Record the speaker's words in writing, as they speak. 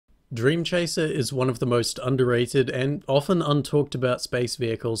Dreamchaser is one of the most underrated and often untalked about space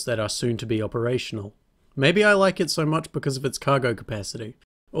vehicles that are soon to be operational. Maybe I like it so much because of its cargo capacity.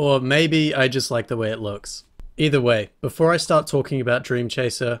 Or maybe I just like the way it looks. Either way, before I start talking about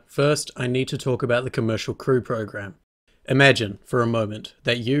Dreamchaser, first I need to talk about the Commercial Crew Program. Imagine, for a moment,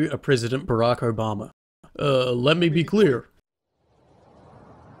 that you are President Barack Obama. Let me be clear.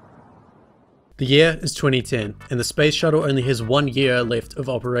 The year is 2010, and the space shuttle only has 1 year left of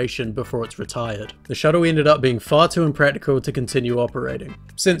operation before it's retired. The shuttle ended up being far too impractical to continue operating.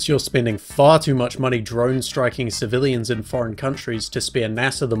 Since you're spending far too much money drone striking civilians in foreign countries to spare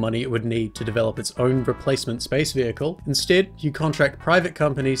NASA the money it would need to develop its own replacement space vehicle, instead you contract private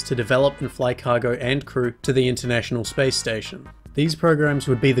companies to develop and fly cargo and crew to the International Space Station. These programs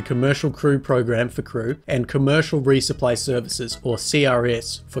would be the Commercial Crew Program for crew and Commercial Resupply Services, or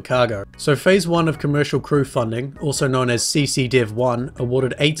CRS, for cargo. So Phase 1 of Commercial Crew funding, also known as CCDEV-1,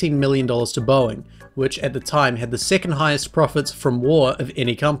 awarded $18 million to Boeing, which at the time had the second highest profits from war of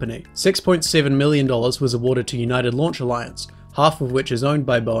any company. $6.7 million was awarded to United Launch Alliance, half of which is owned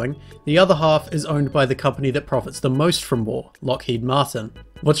by Boeing. The other half is owned by the company that profits the most from war, Lockheed Martin.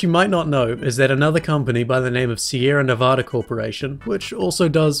 What you might not know is that another company by the name of Sierra Nevada Corporation, which also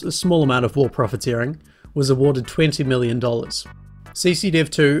does a small amount of war profiteering, was awarded $20 million.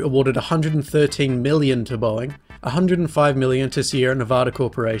 CCDEV-2 awarded $113 million to Boeing, $105 million to Sierra Nevada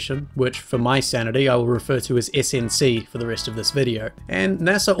Corporation, which for my sanity I will refer to as SNC for the rest of this video, and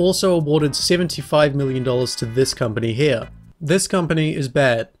NASA also awarded $75 million to this company here. This company is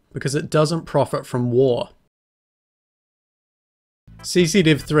bad because it doesn't profit from war.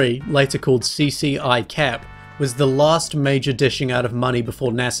 CCDEV-3, later called CCI-CAP, was the last major dishing out of money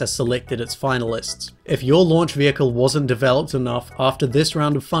before NASA selected its finalists. If your launch vehicle wasn't developed enough after this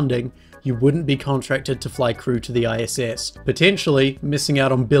round of funding, you wouldn't be contracted to fly crew to the ISS, potentially missing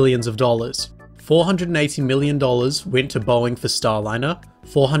out on billions of dollars. $480 million went to Boeing for Starliner,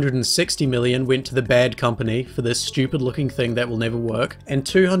 $460 million went to the bad company for this stupid looking thing that will never work, and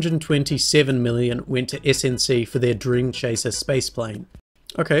 $227 million went to SNC for their Dreamchaser spaceplane.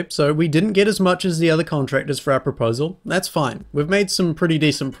 Okay, so we didn't get as much as the other contractors for our proposal. That's fine. We've made some pretty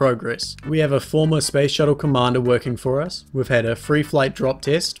decent progress. We have a former space shuttle commander working for us. We've had a free flight drop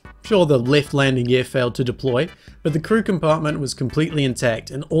test. Sure, the left landing gear failed to deploy, but the crew compartment was completely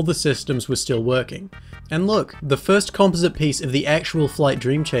intact and all the systems were still working. And look, the first composite piece of the actual flight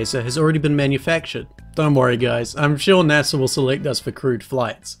Dreamchaser has already been manufactured. Don't worry guys, I'm sure NASA will select us for crewed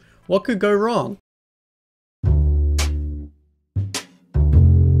flights. What could go wrong?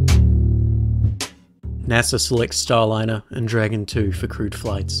 NASA selects Starliner and Dragon 2 for crewed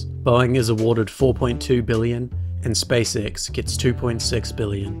flights. Boeing is awarded $4.2 billion and SpaceX gets $2.6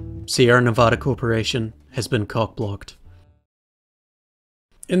 billion. Sierra Nevada Corporation has been cock-blocked.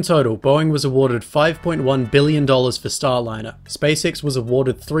 In total, Boeing was awarded $5.1 billion for Starliner. SpaceX was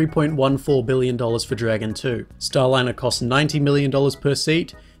awarded $3.14 billion for Dragon 2. Starliner cost $90 million per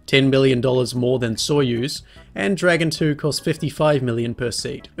seat, $10 million more than Soyuz, and Dragon 2 cost $55 million per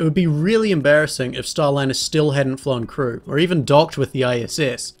seat. It would be really embarrassing if Starliner still hadn't flown crew, or even docked with the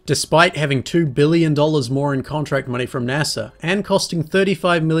ISS, despite having $2 billion more in contract money from NASA, and costing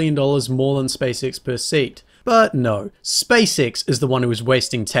 $35 million more than SpaceX per seat. But no, SpaceX is the one who is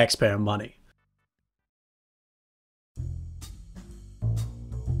wasting taxpayer money.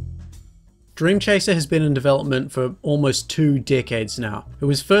 Dreamchaser has been in development for almost 2 decades now. It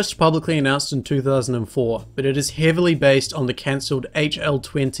was first publicly announced in 2004, but it is heavily based on the cancelled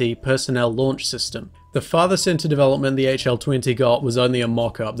HL-20 personnel launch system. The farthest into development the HL-20 got was only a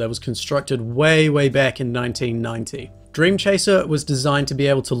mock-up that was constructed way back in 1990. Dreamchaser was designed to be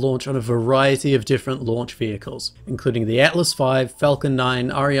able to launch on a variety of different launch vehicles, including the Atlas V, Falcon 9,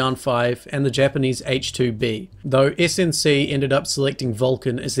 Ariane 5, and the Japanese H-2B, though SNC ended up selecting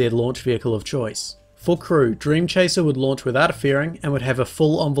Vulcan as their launch vehicle of choice. For crew, Dreamchaser would launch without a fairing and would have a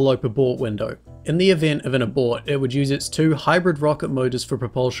full envelope abort window. In the event of an abort, it would use its 2 hybrid rocket motors for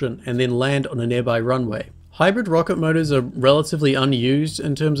propulsion and then land on a nearby runway. Hybrid rocket motors are relatively unused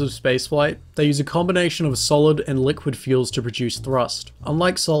in terms of spaceflight. They use a combination of solid and liquid fuels to produce thrust.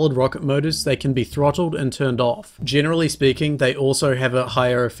 Unlike solid rocket motors, they can be throttled and turned off. Generally speaking, they also have a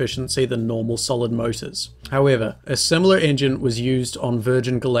higher efficiency than normal solid motors. However, a similar engine was used on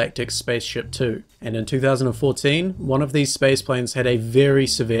Virgin Galactic's Spaceship Two, and in 2014, one of these spaceplanes had a very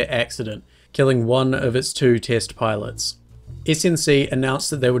severe accident, killing one of its 2 test pilots. SNC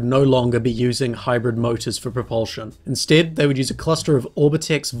announced that they would no longer be using hybrid motors for propulsion. Instead, they would use a cluster of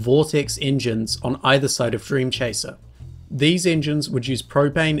Orbitex Vortex engines on either side of Dreamchaser. These engines would use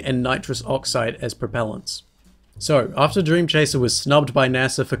propane and nitrous oxide as propellants. So, after Dreamchaser was snubbed by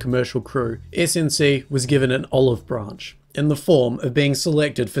NASA for commercial crew, SNC was given an olive branch, in the form of being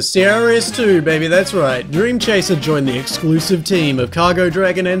selected for CRS-2, baby, that's right. Dreamchaser joined the exclusive team of Cargo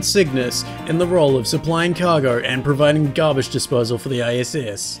Dragon and Cygnus in the role of supplying cargo and providing garbage disposal for the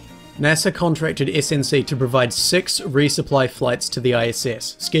ISS. NASA contracted SNC to provide 6 resupply flights to the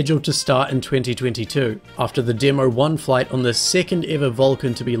ISS, scheduled to start in 2022, after the Demo 1 flight on the second ever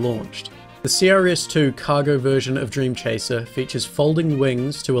Vulcan to be launched. The CRS-2 cargo version of Dreamchaser features folding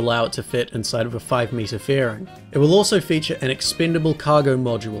wings to allow it to fit inside of a 5-meter fairing. It will also feature an expendable cargo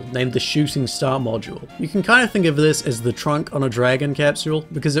module named the Shooting Star module. You can kind of think of this as the trunk on a Dragon capsule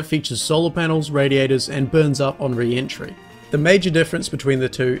because it features solar panels, radiators, and burns up on re-entry. The major difference between the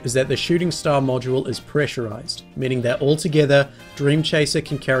two is that the Shooting Star module is pressurized, meaning that altogether, Dreamchaser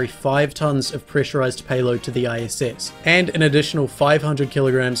can carry 5 tons of pressurized payload to the ISS, and an additional 500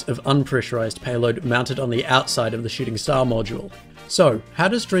 kilograms of unpressurized payload mounted on the outside of the Shooting Star module. So, how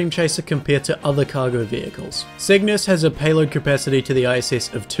does Dreamchaser compare to other cargo vehicles? Cygnus has a payload capacity to the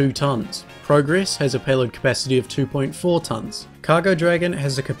ISS of 2 tons. Progress has a payload capacity of 2.4 tons. Cargo Dragon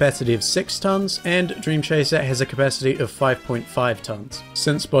has a capacity of 6 tons, and Dreamchaser has a capacity of 5.5 tons.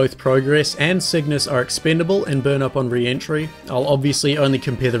 Since both Progress and Cygnus are expendable and burn up on re-entry, I'll obviously only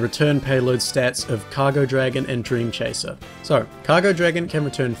compare the return payload stats of Cargo Dragon and Dreamchaser. So, Cargo Dragon can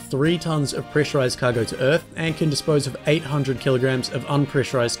return 3 tons of pressurized cargo to Earth and can dispose of 800 kilograms of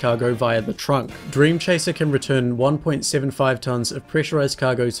unpressurized cargo via the trunk. Dreamchaser can return 1.75 tons of pressurized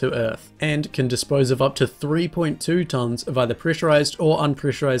cargo to Earth, and can dispose of up to 3.2 tons of either pressurized or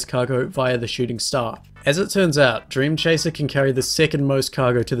unpressurized cargo via the Shooting Star. As it turns out, Dreamchaser can carry the second most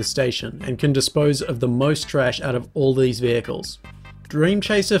cargo to the station, and can dispose of the most trash out of all these vehicles.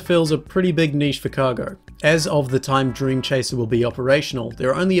 Dreamchaser fills a pretty big niche for cargo. As of the time Dreamchaser will be operational, there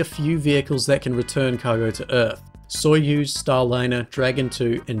are only a few vehicles that can return cargo to Earth. Soyuz, Starliner, Dragon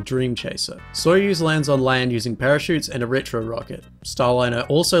 2, and Dreamchaser. Soyuz lands on land using parachutes and a retro rocket. Starliner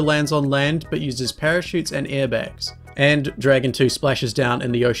also lands on land but uses parachutes and airbags. And Dragon 2 splashes down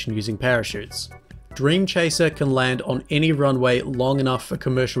in the ocean using parachutes. Dreamchaser can land on any runway long enough for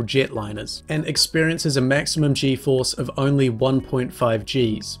commercial jetliners, and experiences a maximum G-force of only 1.5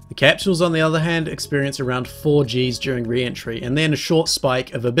 Gs. The capsules, on the other hand, experience around 4 Gs during re-entry, and then a short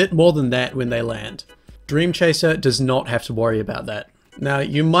spike of a bit more than that when they land. Dreamchaser does not have to worry about that. Now,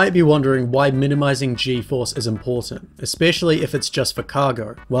 you might be wondering why minimizing G-force is important, especially if it's just for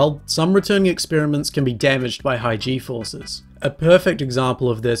cargo. Well, some returning experiments can be damaged by high G-forces. A perfect example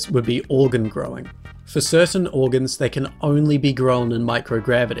of this would be organ growing. For certain organs, they can only be grown in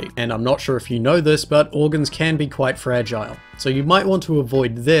microgravity, and I'm not sure if you know this, but organs can be quite fragile. So you might want to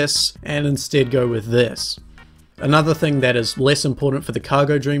avoid this, and instead go with this. Another thing that is less important for the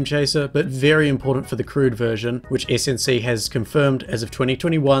cargo Dreamchaser, but very important for the crewed version, which SNC has confirmed as of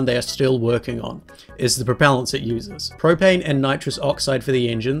 2021 they are still working on, is the propellants it uses. Propane and nitrous oxide for the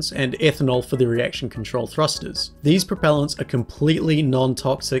engines, and ethanol for the reaction control thrusters. These propellants are completely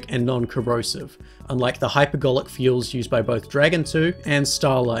non-toxic and non-corrosive, unlike the hypergolic fuels used by both Dragon 2 and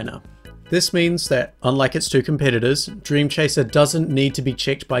Starliner. This means that, unlike its 2 competitors, Dreamchaser doesn't need to be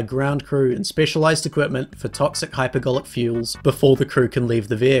checked by ground crew and specialized equipment for toxic hypergolic fuels before the crew can leave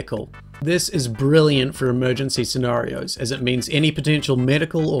the vehicle. This is brilliant for emergency scenarios, as it means any potential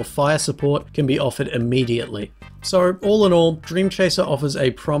medical or fire support can be offered immediately. So, all in all, Dreamchaser offers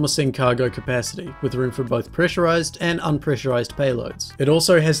a promising cargo capacity, with room for both pressurized and unpressurized payloads. It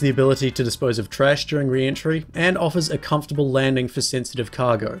also has the ability to dispose of trash during re-entry, and offers a comfortable landing for sensitive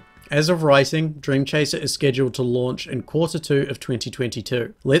cargo. As of writing, Dreamchaser is scheduled to launch in Q2 of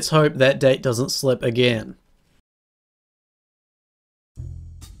 2022. Let's hope that date doesn't slip again.